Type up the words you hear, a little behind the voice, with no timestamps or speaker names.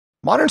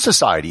Modern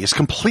society is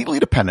completely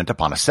dependent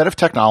upon a set of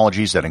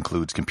technologies that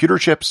includes computer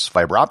chips,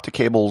 fiber optic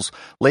cables,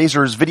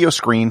 lasers, video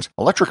screens,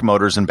 electric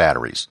motors, and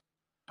batteries.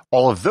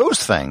 All of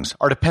those things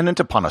are dependent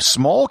upon a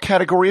small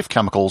category of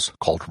chemicals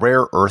called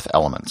rare earth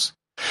elements.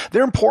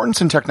 Their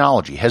importance in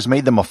technology has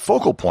made them a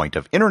focal point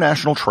of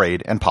international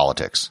trade and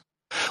politics.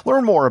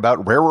 Learn more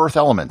about rare earth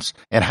elements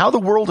and how the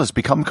world has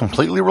become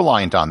completely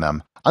reliant on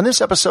them on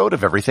this episode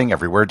of Everything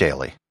Everywhere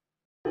Daily.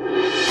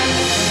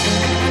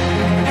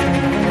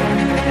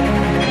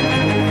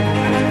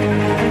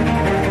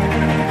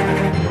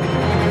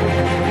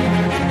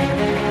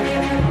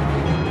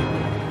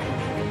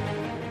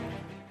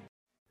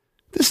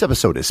 This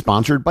episode is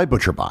sponsored by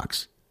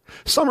ButcherBox.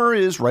 Summer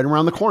is right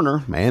around the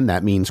corner, and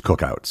that means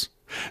cookouts.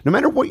 No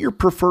matter what your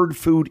preferred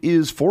food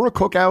is for a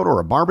cookout or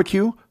a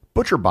barbecue,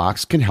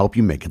 ButcherBox can help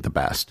you make it the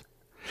best.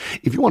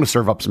 If you want to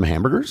serve up some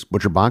hamburgers,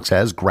 ButcherBox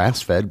has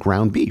grass-fed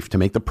ground beef to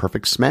make the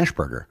perfect smash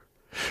burger.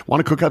 Want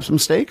to cook up some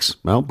steaks?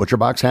 Well,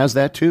 ButcherBox has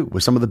that too,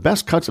 with some of the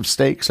best cuts of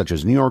steak such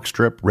as New York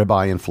strip,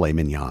 ribeye, and filet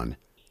mignon.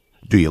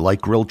 Do you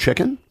like grilled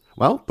chicken?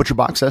 Well,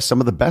 ButcherBox has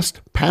some of the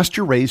best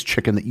pasture-raised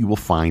chicken that you will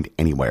find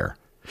anywhere.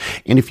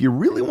 And if you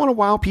really want to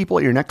wow people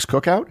at your next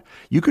cookout,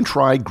 you can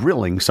try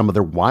grilling some of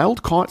their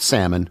wild-caught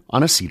salmon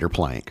on a cedar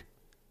plank.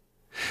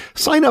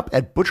 Sign up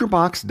at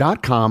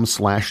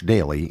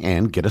butcherbox.com/daily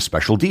and get a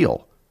special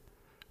deal.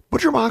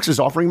 ButcherBox is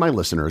offering my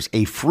listeners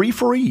a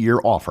free-for-a-year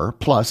offer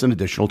plus an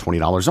additional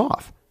 $20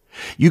 off.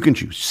 You can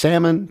choose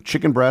salmon,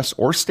 chicken breasts,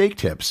 or steak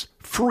tips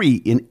free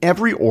in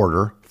every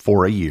order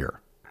for a year.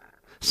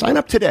 Sign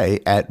up today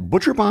at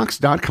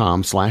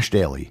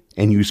butcherbox.com/daily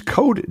and use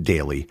code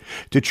DAILY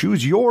to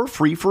choose your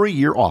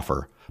free-for-a-year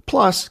offer,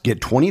 plus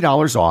get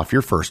 $20 off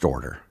your first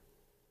order.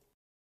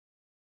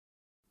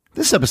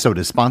 This episode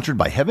is sponsored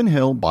by Heaven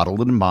Hill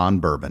Bottled &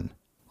 Bond Bourbon.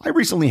 I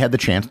recently had the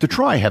chance to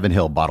try Heaven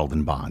Hill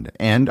Bottled & Bond,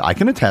 and I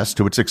can attest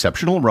to its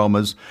exceptional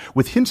aromas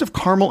with hints of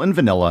caramel and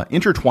vanilla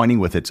intertwining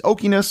with its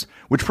oakiness,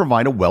 which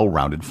provide a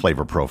well-rounded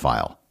flavor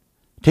profile.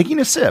 Taking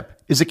a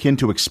sip is akin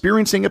to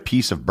experiencing a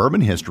piece of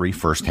bourbon history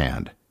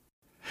firsthand.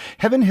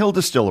 Heaven Hill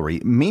Distillery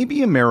may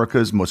be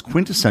America's most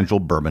quintessential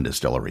bourbon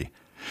distillery.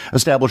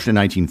 Established in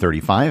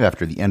 1935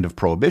 after the end of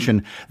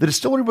Prohibition, the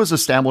distillery was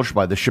established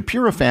by the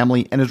Shapiro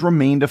family and has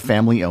remained a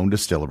family-owned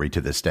distillery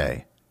to this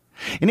day.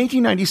 In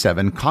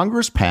 1897,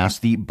 Congress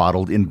passed the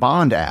Bottled in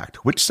Bond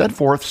Act, which set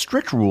forth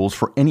strict rules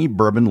for any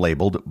bourbon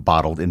labeled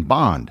Bottled in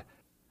Bond.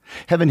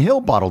 Heaven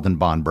Hill Bottled in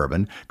Bond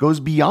Bourbon goes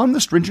beyond the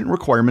stringent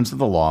requirements of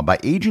the law by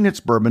aging its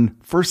bourbon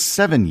for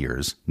 7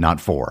 years, not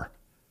 4.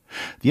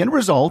 The end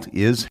result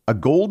is a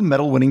gold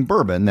medal-winning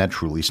bourbon that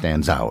truly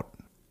stands out.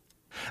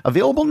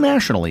 Available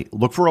nationally,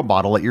 look for a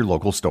bottle at your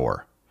local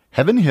store.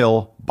 Heaven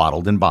Hill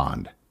Bottled in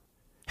Bond.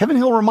 Heaven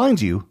Hill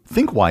reminds you,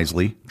 think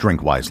wisely,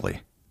 drink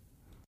wisely.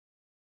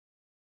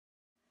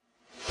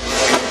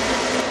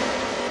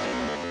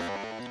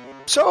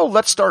 So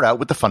let's start out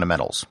with the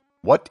fundamentals.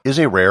 What is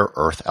a rare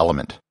earth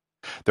element?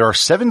 There are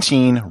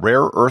 17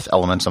 rare earth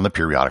elements on the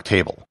periodic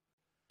table.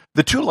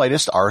 The two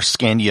lightest are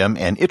scandium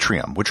and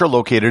yttrium, which are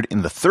located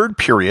in the third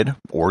period,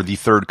 or the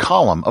third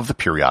column of the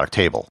periodic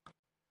table.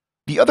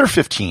 The other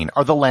 15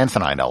 are the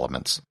lanthanide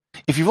elements.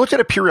 If you've looked at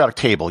a periodic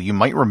table, you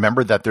might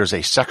remember that there's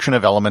a section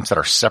of elements that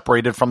are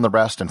separated from the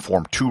rest and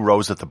form 2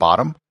 rows at the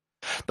bottom.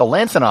 The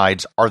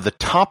lanthanides are the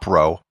top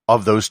row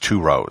of those 2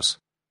 rows.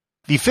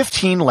 The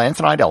 15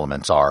 lanthanide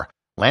elements are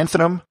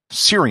lanthanum,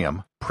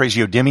 cerium,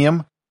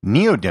 praseodymium,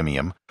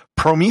 neodymium,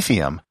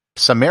 promethium,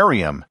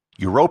 samarium,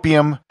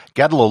 europium,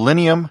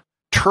 gadolinium,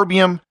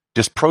 terbium,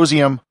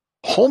 dysprosium,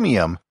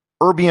 holmium,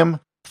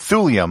 erbium,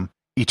 thulium,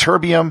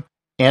 ytterbium,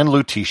 and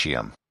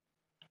lutetium.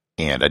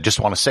 And I just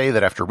want to say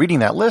that after reading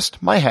that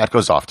list, my hat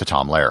goes off to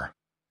Tom Lehrer.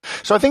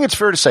 So I think it's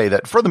fair to say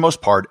that, for the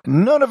most part,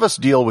 none of us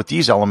deal with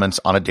these elements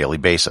on a daily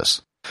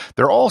basis.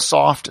 They're all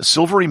soft,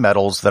 silvery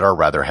metals that are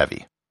rather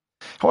heavy.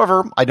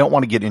 However, I don't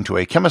want to get into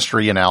a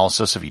chemistry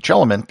analysis of each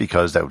element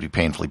because that would be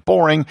painfully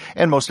boring,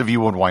 and most of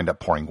you would wind up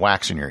pouring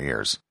wax in your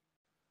ears.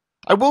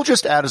 I will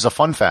just add as a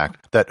fun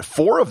fact that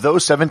 4 of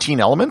those 17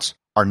 elements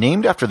are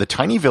named after the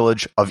tiny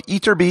village of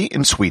Ytterby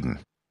in Sweden.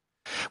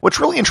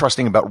 What's really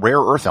interesting about rare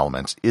earth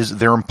elements is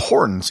their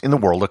importance in the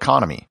world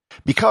economy,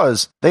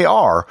 because they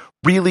are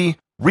really,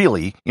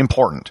 really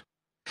important.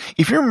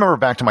 If you remember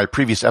back to my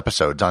previous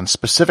episodes on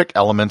specific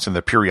elements in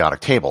the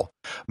periodic table,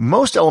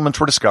 most elements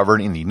were discovered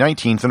in the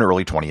 19th and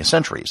early 20th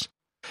centuries.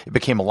 It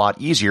became a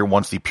lot easier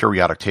once the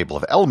periodic table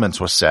of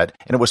elements was set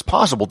and it was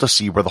possible to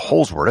see where the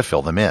holes were to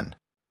fill them in.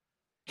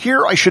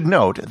 Here I should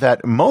note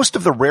that most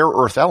of the rare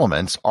earth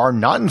elements are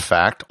not in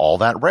fact all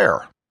that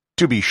rare.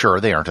 To be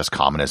sure, they aren't as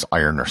common as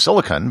iron or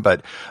silicon,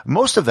 but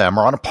most of them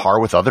are on a par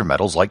with other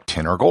metals like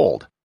tin or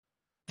gold.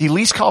 The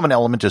least common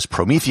element is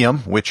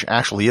promethium, which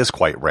actually is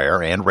quite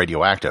rare and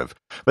radioactive,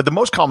 but the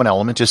most common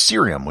element is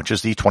cerium, which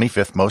is the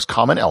 25th most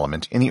common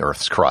element in the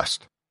Earth's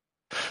crust.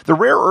 The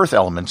rare earth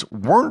elements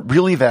weren't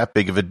really that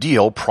big of a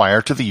deal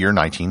prior to the year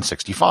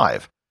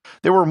 1965.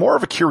 They were more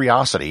of a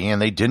curiosity, and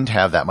they didn't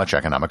have that much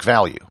economic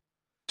value.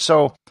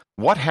 So,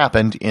 what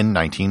happened in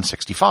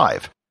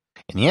 1965?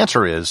 And the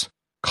answer is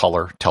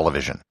color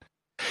television.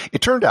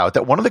 It turned out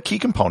that one of the key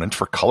components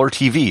for color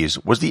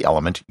TVs was the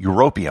element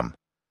europium.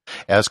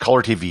 As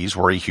color TVs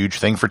were a huge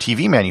thing for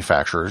TV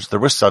manufacturers, there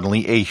was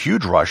suddenly a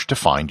huge rush to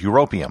find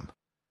europium.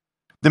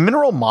 The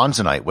mineral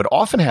monzonite would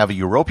often have a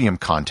europium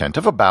content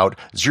of about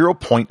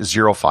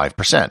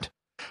 0.05%.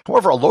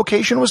 However, a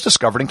location was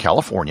discovered in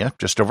California,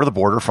 just over the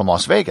border from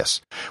Las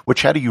Vegas,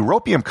 which had a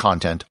europium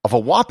content of a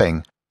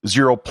whopping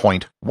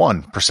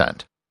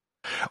 0.1%.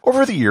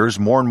 Over the years,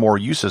 more and more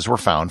uses were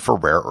found for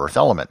rare earth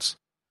elements.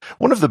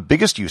 One of the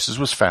biggest uses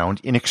was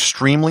found in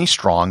extremely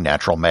strong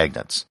natural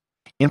magnets,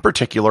 in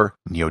particular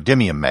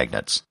neodymium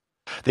magnets.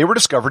 They were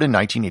discovered in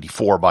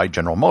 1984 by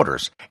General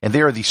Motors, and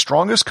they are the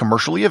strongest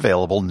commercially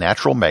available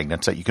natural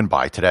magnets that you can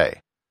buy today.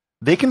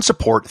 They can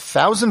support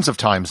thousands of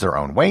times their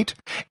own weight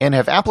and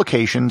have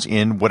applications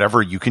in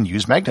whatever you can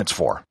use magnets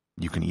for.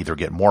 You can either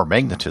get more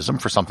magnetism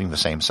for something the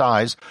same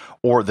size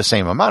or the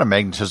same amount of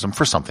magnetism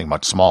for something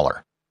much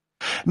smaller.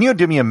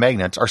 Neodymium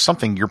magnets are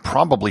something you're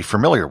probably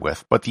familiar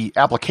with, but the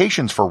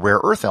applications for rare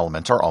earth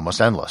elements are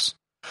almost endless.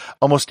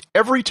 Almost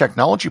every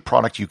technology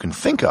product you can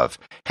think of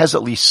has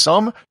at least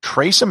some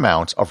trace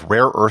amounts of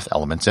rare earth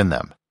elements in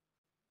them.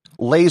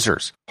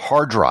 Lasers,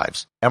 hard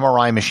drives,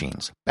 MRI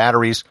machines,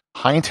 batteries,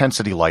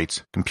 high-intensity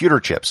lights, computer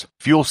chips,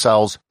 fuel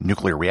cells,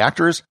 nuclear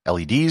reactors,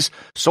 LEDs,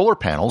 solar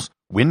panels,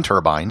 wind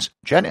turbines,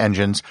 jet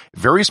engines,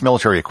 various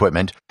military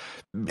equipment,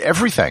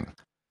 everything.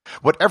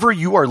 Whatever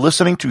you are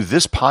listening to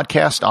this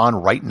podcast on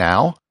right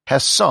now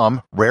has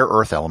some rare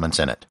earth elements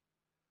in it.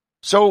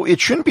 So it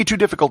shouldn't be too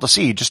difficult to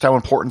see just how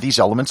important these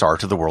elements are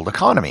to the world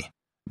economy.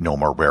 No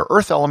more rare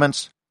earth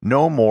elements,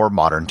 no more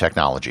modern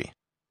technology.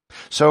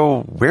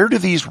 So where do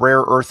these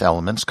rare earth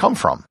elements come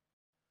from?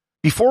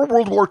 Before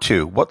World War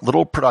II, what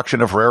little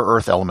production of rare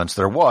earth elements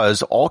there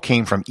was all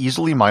came from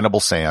easily mineable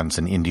sands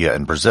in India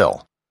and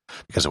Brazil.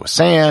 Because it was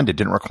sand, it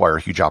didn't require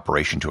a huge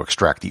operation to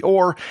extract the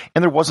ore,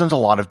 and there wasn't a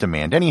lot of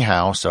demand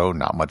anyhow, so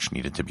not much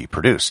needed to be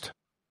produced.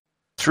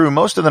 Through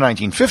most of the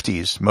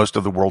 1950s, most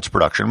of the world's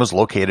production was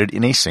located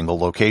in a single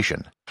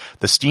location,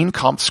 the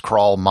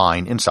Steenkompskraal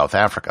mine in South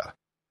Africa.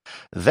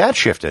 That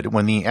shifted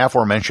when the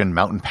aforementioned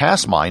Mountain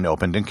Pass mine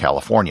opened in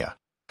California.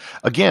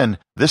 Again,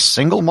 this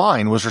single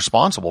mine was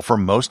responsible for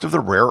most of the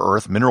rare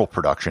earth mineral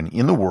production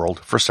in the world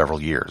for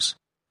several years.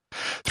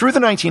 Through the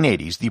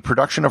 1980s, the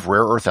production of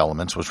rare earth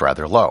elements was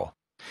rather low.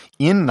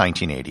 In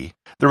 1980,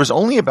 there was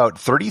only about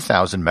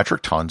 30,000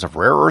 metric tons of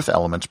rare earth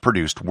elements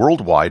produced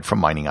worldwide from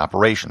mining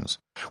operations,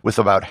 with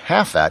about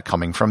half that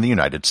coming from the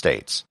United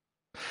States.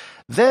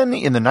 Then,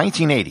 in the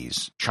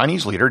 1980s,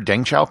 Chinese leader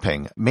Deng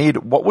Xiaoping made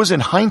what was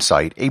in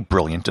hindsight a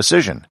brilliant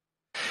decision.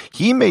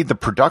 He made the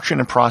production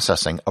and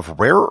processing of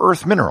rare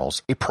earth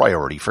minerals a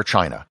priority for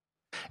China.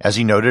 As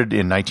he noted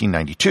in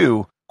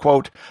 1992,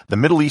 quote, "The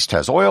Middle East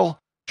has oil,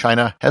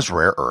 China has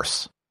rare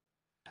earths."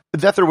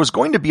 That there was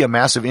going to be a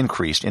massive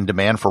increase in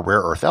demand for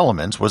rare earth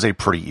elements was a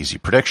pretty easy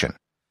prediction.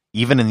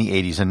 Even in the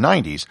 80s and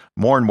 90s,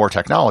 more and more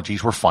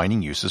technologies were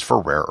finding uses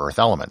for rare earth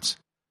elements.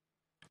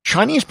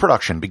 Chinese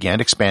production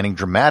began expanding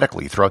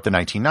dramatically throughout the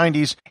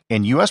 1990s,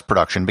 and U.S.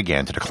 production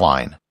began to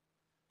decline.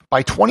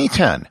 By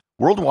 2010,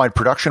 worldwide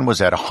production was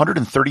at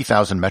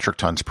 130,000 metric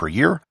tons per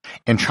year,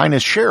 and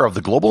China's share of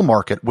the global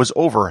market was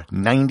over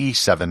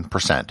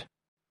 97%.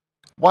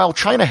 While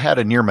China had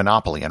a near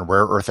monopoly on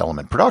rare earth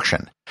element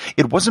production,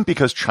 it wasn't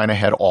because China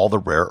had all the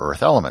rare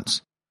earth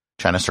elements.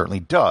 China certainly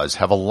does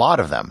have a lot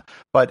of them,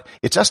 but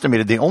it's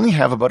estimated they only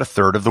have about a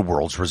third of the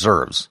world's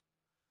reserves.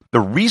 The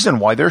reason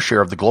why their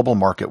share of the global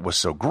market was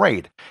so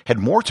great had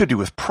more to do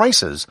with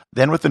prices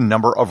than with the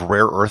number of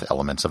rare earth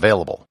elements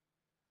available.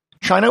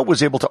 China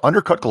was able to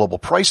undercut global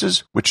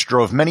prices, which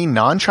drove many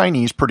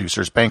non-Chinese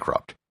producers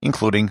bankrupt,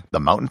 including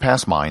the Mountain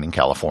Pass mine in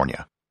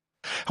California.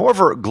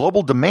 However,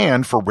 global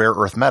demand for rare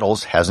earth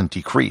metals hasn't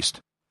decreased.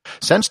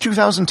 Since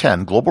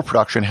 2010, global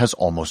production has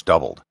almost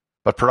doubled,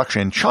 but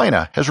production in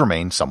China has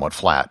remained somewhat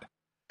flat.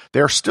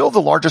 They are still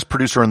the largest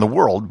producer in the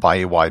world by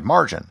a wide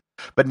margin,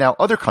 but now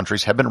other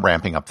countries have been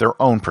ramping up their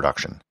own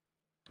production.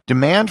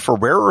 Demand for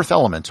rare earth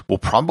elements will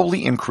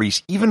probably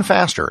increase even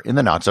faster in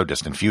the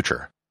not-so-distant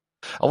future.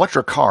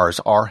 Electric cars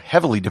are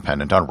heavily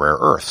dependent on rare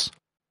earths.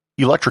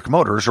 Electric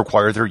motors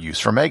require their use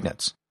for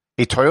magnets.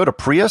 A Toyota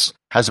Prius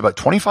has about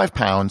 25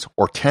 pounds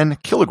or 10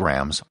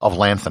 kilograms of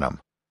lanthanum.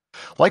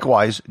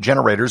 Likewise,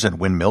 generators and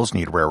windmills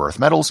need rare earth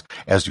metals,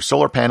 as do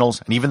solar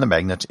panels and even the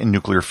magnets in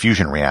nuclear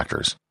fusion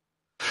reactors.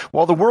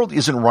 While the world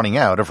isn't running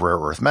out of rare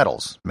earth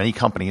metals, many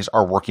companies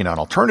are working on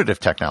alternative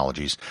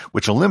technologies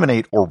which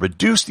eliminate or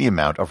reduce the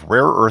amount of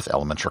rare earth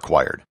elements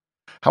required.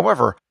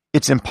 However,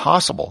 it's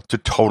impossible to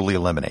totally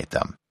eliminate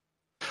them.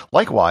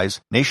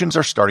 Likewise, nations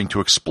are starting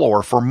to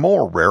explore for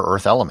more rare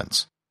earth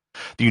elements.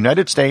 The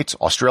United States,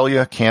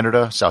 Australia,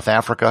 Canada, South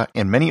Africa,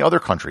 and many other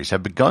countries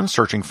have begun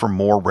searching for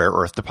more rare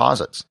earth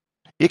deposits.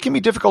 It can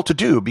be difficult to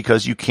do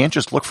because you can't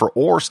just look for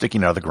ore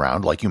sticking out of the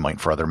ground like you might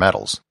for other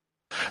metals.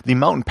 The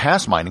Mountain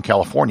Pass mine in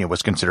California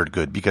was considered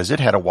good because it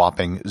had a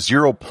whopping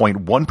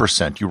 0.1%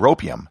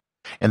 europium,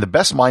 and the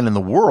best mine in the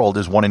world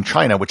is one in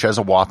China which has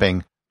a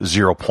whopping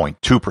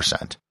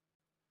 0.2%.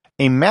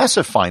 A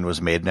massive find was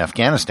made in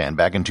Afghanistan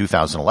back in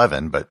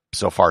 2011, but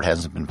so far it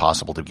hasn't been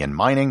possible to begin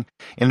mining,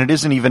 and it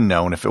isn't even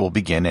known if it will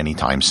begin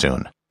anytime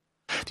soon.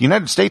 The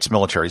United States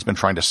military has been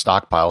trying to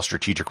stockpile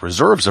strategic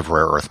reserves of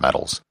rare earth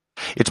metals.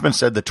 It's been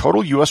said the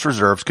total U.S.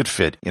 reserves could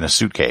fit in a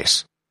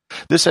suitcase.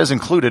 This has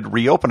included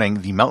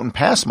reopening the Mountain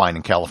Pass mine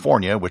in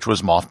California, which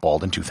was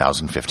mothballed in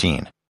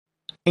 2015.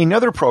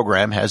 Another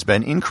program has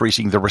been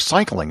increasing the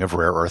recycling of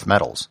rare earth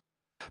metals.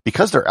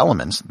 Because they're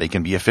elements, they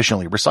can be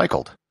efficiently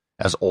recycled.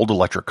 As old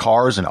electric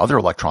cars and other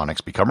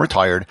electronics become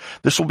retired,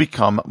 this will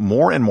become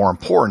more and more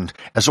important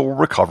as it will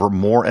recover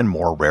more and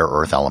more rare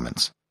earth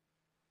elements.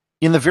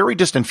 In the very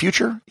distant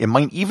future, it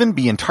might even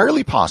be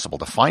entirely possible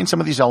to find some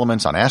of these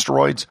elements on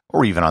asteroids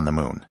or even on the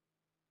moon.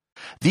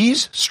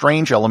 These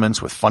strange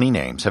elements with funny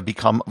names have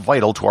become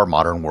vital to our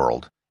modern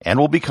world and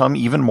will become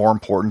even more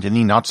important in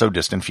the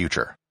not-so-distant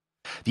future.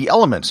 The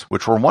elements,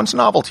 which were once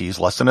novelties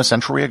less than a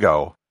century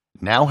ago,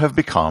 now have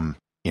become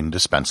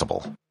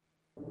indispensable.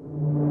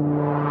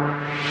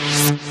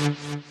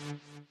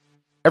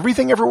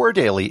 Everything Everywhere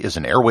Daily is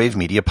an Airwave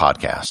Media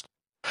podcast.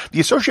 The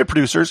associate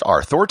producers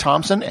are Thor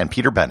Thompson and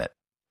Peter Bennett.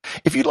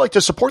 If you'd like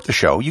to support the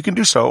show, you can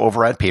do so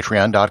over at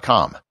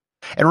patreon.com.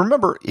 And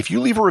remember, if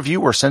you leave a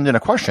review or send in a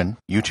question,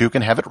 you too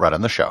can have it read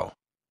on the show.